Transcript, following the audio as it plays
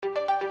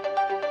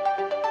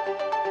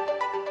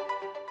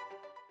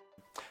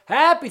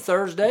Happy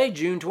Thursday,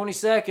 June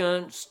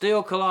 22nd.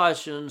 Still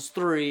Colossians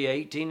 3,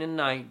 18 and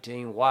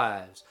 19.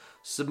 Wives,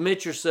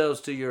 submit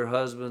yourselves to your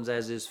husbands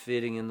as is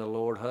fitting in the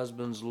Lord.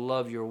 Husbands,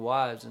 love your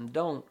wives and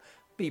don't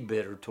be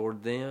bitter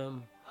toward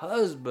them.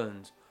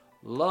 Husbands,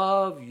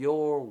 love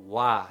your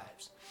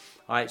wives.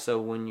 All right,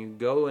 so when you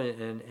go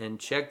and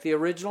check the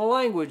original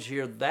language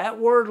here, that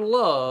word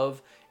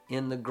love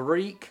in the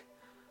Greek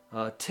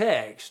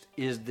text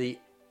is the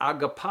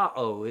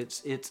agapao.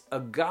 It's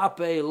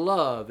agape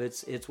love.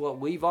 It's what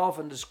we've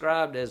often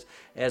described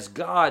as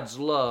God's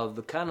love,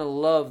 the kind of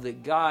love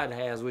that God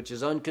has, which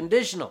is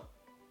unconditional.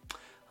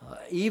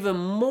 Even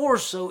more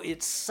so,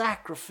 it's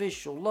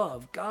sacrificial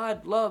love.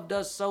 God loved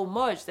us so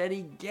much that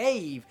He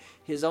gave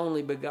His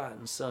only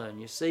begotten Son.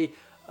 You see,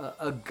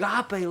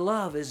 agape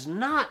love is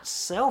not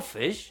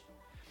selfish.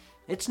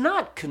 It's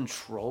not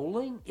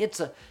controlling.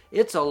 It's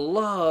a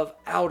love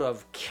out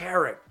of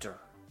character.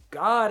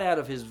 God, out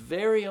of His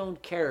very own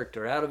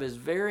character, out of His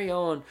very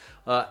own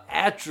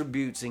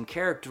attributes and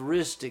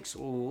characteristics,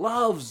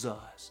 loves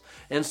us.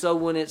 And so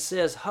when it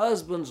says,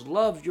 husbands,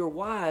 love your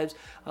wives,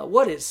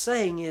 what it's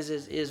saying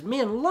is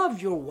men,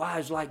 love your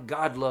wives like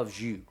God loves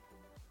you.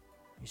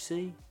 You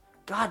see?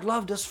 God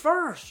loved us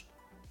first.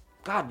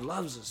 God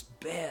loves us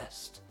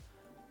best.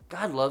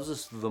 God loves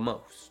us the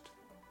most.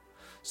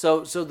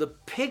 So the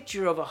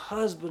picture of a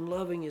husband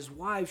loving his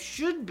wife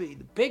should be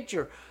the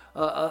picture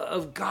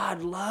of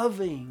God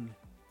loving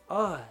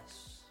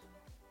us.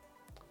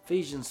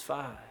 Ephesians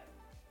 5.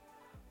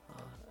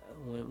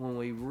 When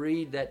we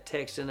read that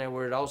text in there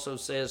where it also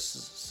says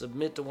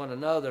submit to one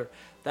another,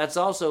 that's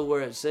also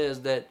where it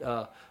says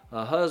that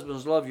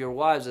husbands, love your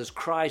wives as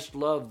Christ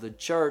loved the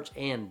church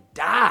and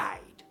died.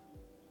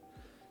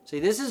 See,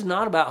 this is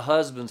not about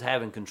husbands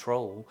having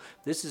control.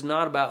 This is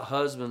not about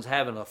husbands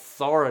having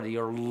authority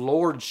or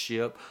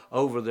lordship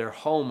over their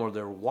home or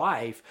their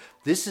wife.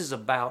 This is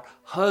about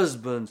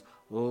husbands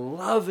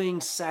loving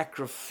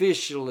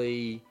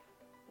sacrificially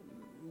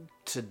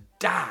to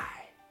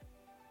die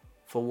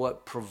for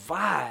what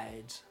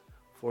provides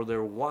for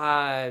their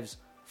wives'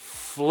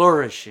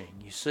 flourishing.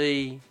 You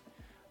see,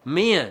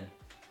 men,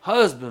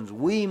 husbands,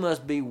 we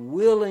must be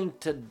willing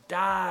to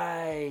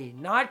die.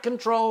 Not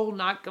control,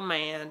 not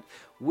command.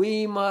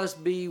 We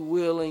must be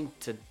willing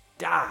to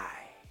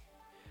die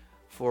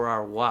for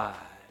our wives.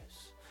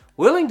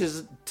 Willing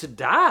to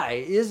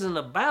die isn't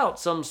about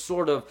some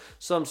sort of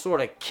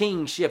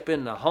kingship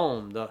in the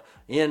home, the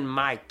in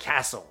my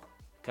castle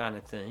kind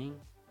of thing.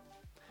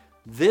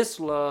 This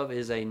love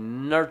is a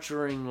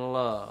nurturing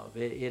love.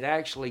 It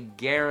actually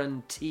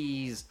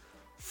guarantees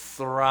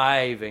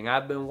thriving.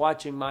 I've been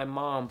watching my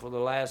mom for the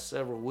last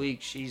several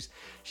weeks.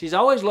 She's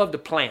always loved to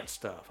plant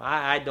stuff.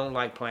 I don't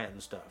like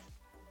planting stuff.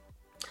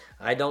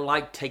 I don't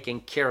like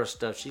taking care of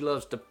stuff. She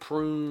loves to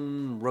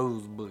prune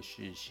rose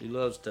bushes. She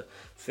loves to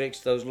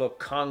fix those little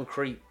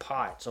concrete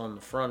pots on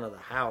the front of the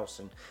house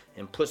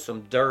and put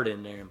some dirt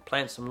in there and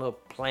plant some little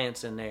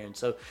plants in there. And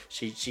so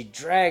she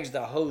drags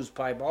the hose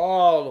pipe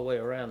all the way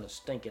around the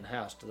stinking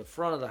house to the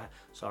front of the house.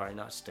 Sorry,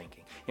 not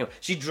stinking.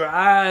 She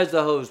drives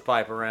the hose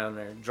pipe around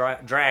there and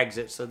drags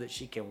it so that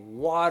she can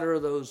water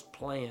those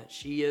plants.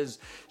 She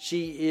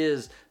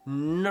is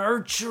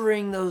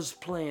nurturing those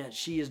plants.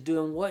 She is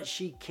doing what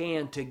she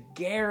can to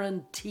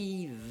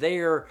guarantee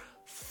their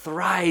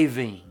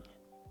thriving.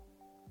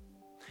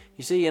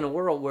 You see, in a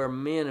world where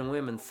men and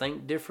women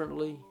think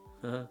differently,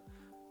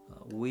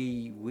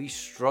 we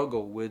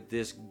struggle with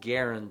this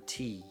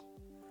guarantee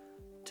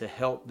to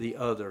help the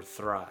other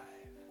thrive.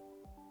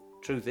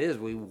 Truth is,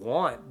 we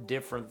want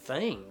different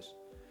things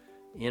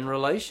in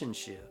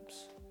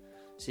relationships.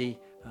 See,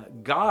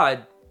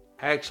 God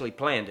actually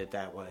planned it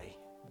that way.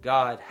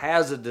 God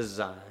has a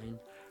design.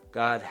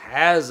 God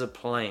has a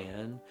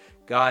plan.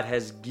 God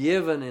has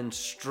given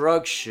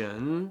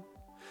instruction.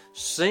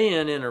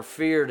 Sin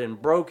interfered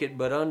and broke it,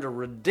 but under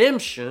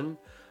redemption,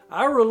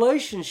 our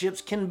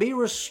relationships can be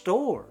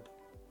restored.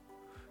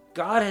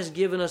 God has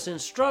given us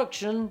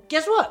instruction.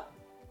 Guess what?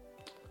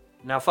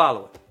 Now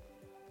follow it.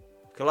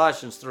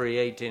 Colossians 3,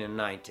 18 and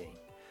 19.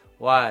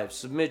 Wives,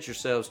 submit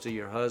yourselves to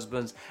your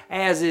husbands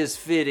as is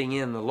fitting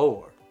in the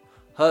Lord.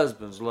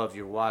 Husbands, love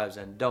your wives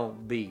and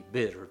don't be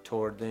bitter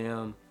toward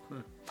them.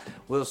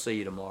 We'll see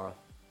you tomorrow.